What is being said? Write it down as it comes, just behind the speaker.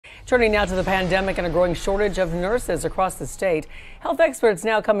Turning now to the pandemic and a growing shortage of nurses across the state. Health experts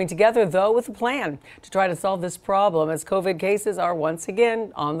now coming together, though, with a plan to try to solve this problem as COVID cases are once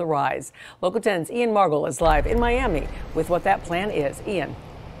again on the rise. Local 10's Ian Margol is live in Miami with what that plan is. Ian.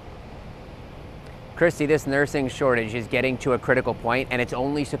 Christy, this nursing shortage is getting to a critical point, and it's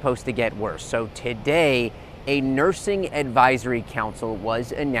only supposed to get worse. So today, a nursing advisory council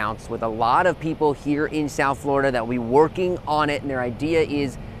was announced with a lot of people here in South Florida that will be working on it, and their idea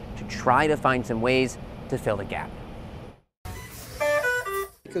is to try to find some ways to fill the gap.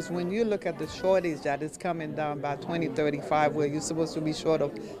 Because when you look at the shortage that is coming down by 2035, where you're supposed to be short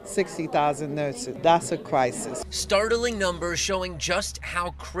of 60,000 nurses, that's a crisis. Startling numbers showing just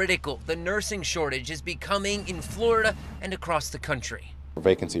how critical the nursing shortage is becoming in Florida and across the country.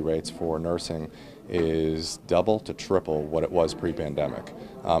 Vacancy rates for nursing is double to triple what it was pre-pandemic,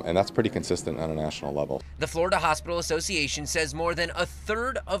 and that's pretty consistent on a national level. The Florida Hospital Association says more than a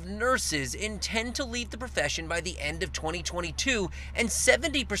third of nurses intend to leave the profession by the end of 2022, and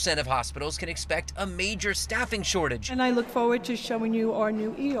 70% of hospitals can expect a major staffing shortage. And I look forward to showing you our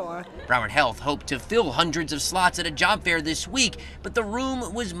new ER. Broward Health hoped to fill hundreds of slots at a job fair this week, but the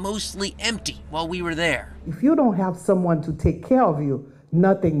room was mostly empty while we were there. If you don't have someone to take care of you,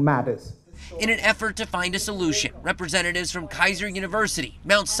 nothing matters. In an effort to find a solution, representatives from Kaiser University,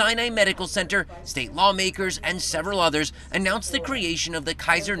 Mount Sinai Medical Center, state lawmakers, and several others announced the creation of the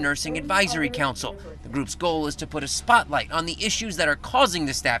Kaiser Nursing Advisory Council. The group's goal is to put a spotlight on the issues that are causing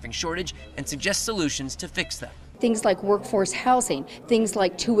the staffing shortage and suggest solutions to fix them. Things like workforce housing, things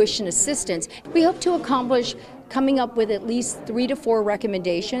like tuition assistance. We hope to accomplish coming up with at least 3 to 4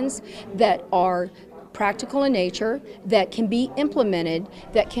 recommendations that are practical in nature, that can be implemented,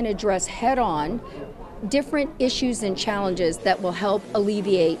 that can address head-on different issues and challenges that will help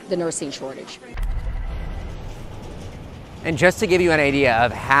alleviate the nursing shortage. And just to give you an idea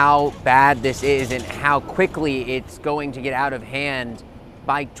of how bad this is and how quickly it's going to get out of hand,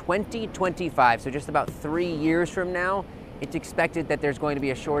 by 2025, so just about 3 years from now, it's expected that there's going to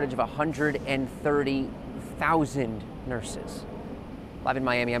be a shortage of 130,000 nurses. Live in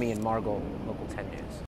Miami, I'm Ian Margol, Local 10 News.